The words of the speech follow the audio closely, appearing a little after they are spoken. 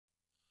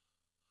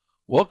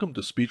Welcome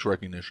to Speech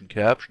Recognition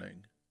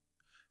Captioning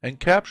and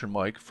Caption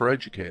Mic for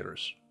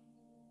Educators.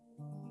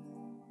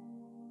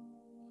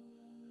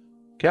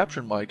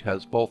 Caption Mic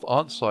has both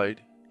on-site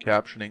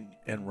captioning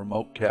and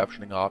remote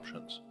captioning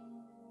options.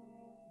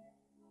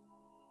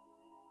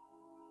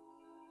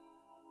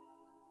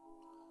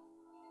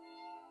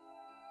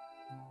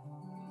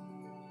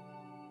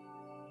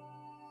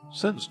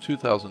 Since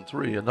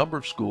 2003, a number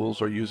of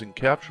schools are using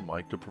Caption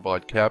Mic to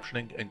provide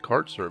captioning and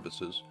cart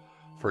services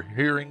for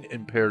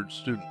hearing-impaired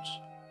students.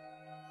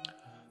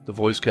 The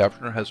voice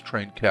captioner has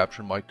trained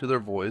Caption Mic to their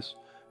voice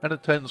and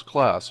attends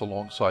class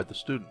alongside the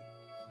student.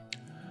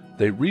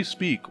 They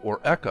re-speak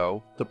or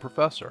echo the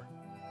professor.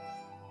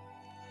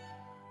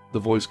 The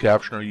voice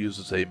captioner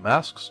uses a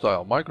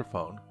mask-style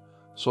microphone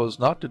so as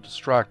not to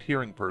distract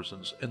hearing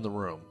persons in the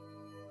room.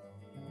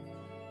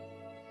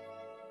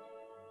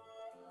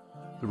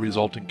 The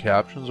resulting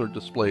captions are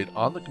displayed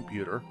on the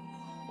computer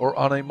or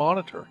on a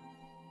monitor.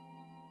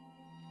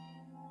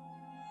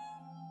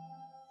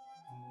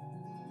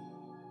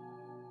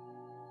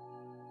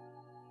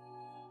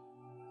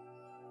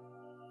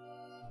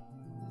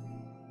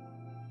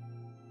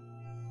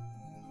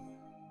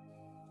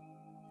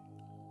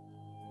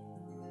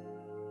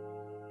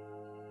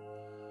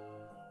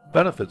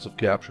 Benefits of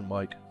Caption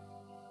Mic.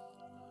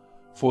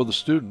 For the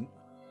student,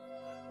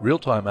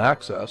 real-time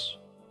access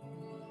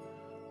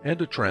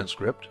and a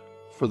transcript.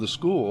 For the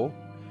school,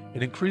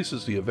 it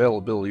increases the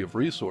availability of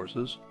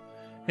resources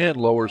and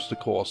lowers the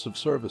cost of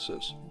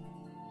services.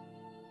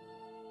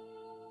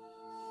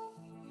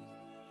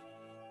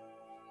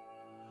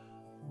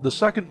 The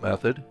second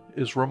method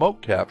is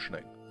remote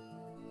captioning.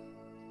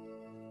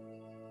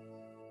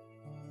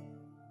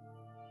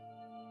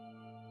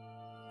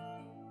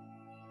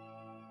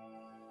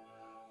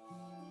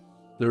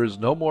 There is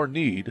no more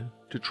need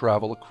to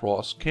travel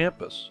across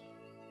campus.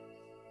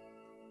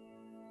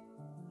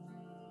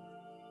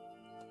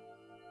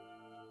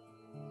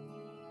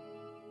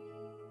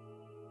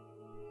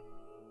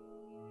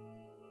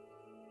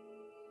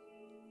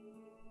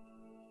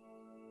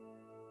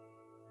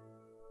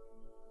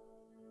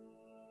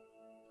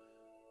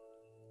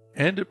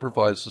 And it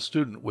provides the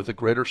student with a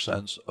greater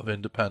sense of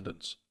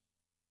independence.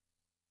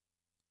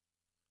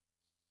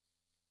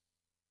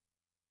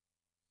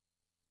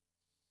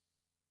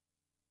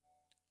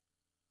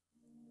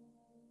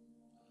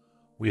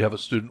 We have a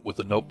student with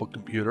a notebook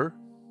computer,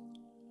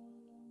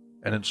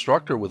 an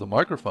instructor with a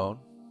microphone,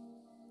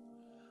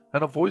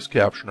 and a voice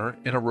captioner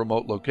in a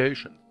remote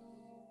location.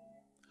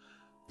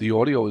 The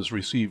audio is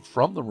received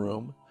from the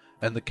room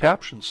and the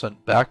caption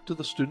sent back to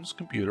the student's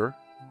computer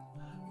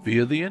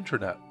via the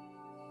internet.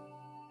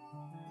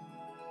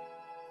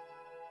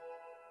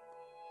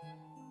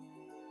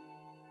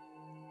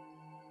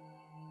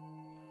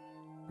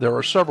 There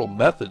are several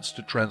methods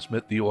to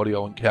transmit the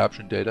audio and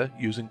caption data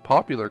using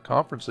popular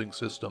conferencing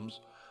systems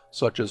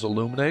such as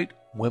Illuminate,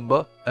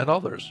 Wimba, and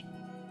others.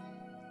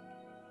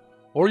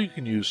 Or you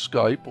can use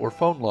Skype or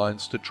phone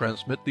lines to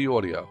transmit the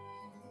audio.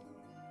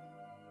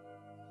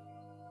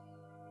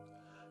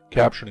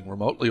 Captioning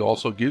remotely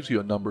also gives you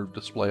a number of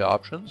display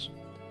options: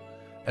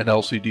 an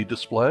LCD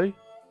display,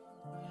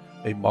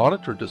 a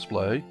monitor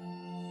display,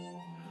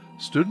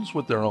 students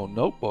with their own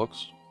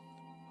notebooks,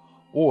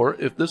 or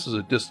if this is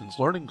a distance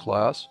learning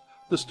class,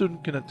 the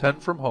student can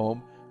attend from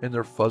home in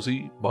their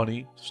fuzzy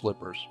bunny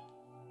slippers.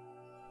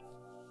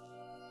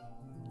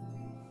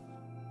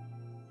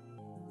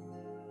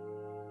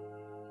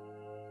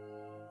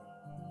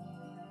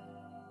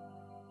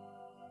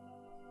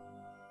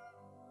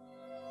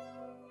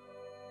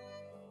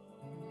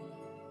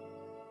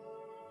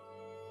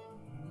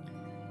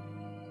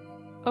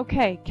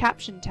 Okay,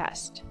 caption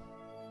test.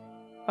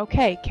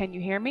 Okay, can you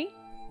hear me?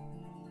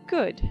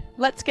 Good,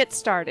 let's get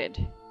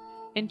started.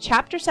 In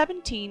Chapter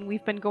 17,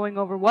 we've been going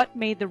over what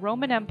made the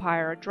Roman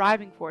Empire a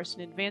driving force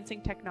in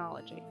advancing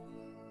technology.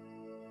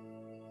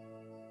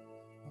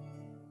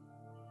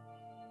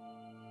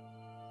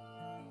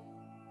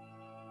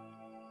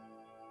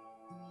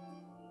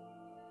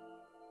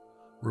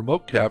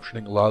 Remote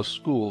captioning allows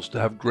schools to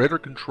have greater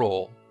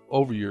control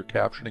over your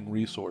captioning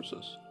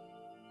resources.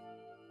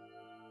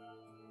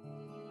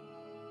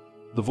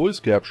 The voice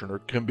captioner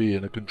can be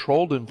in a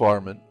controlled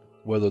environment,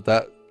 whether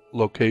that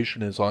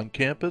location is on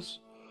campus,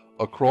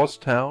 across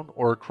town,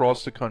 or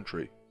across the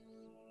country.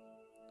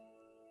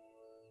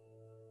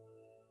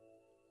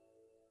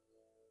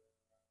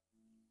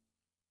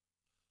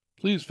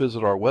 Please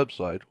visit our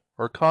website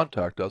or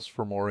contact us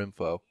for more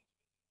info.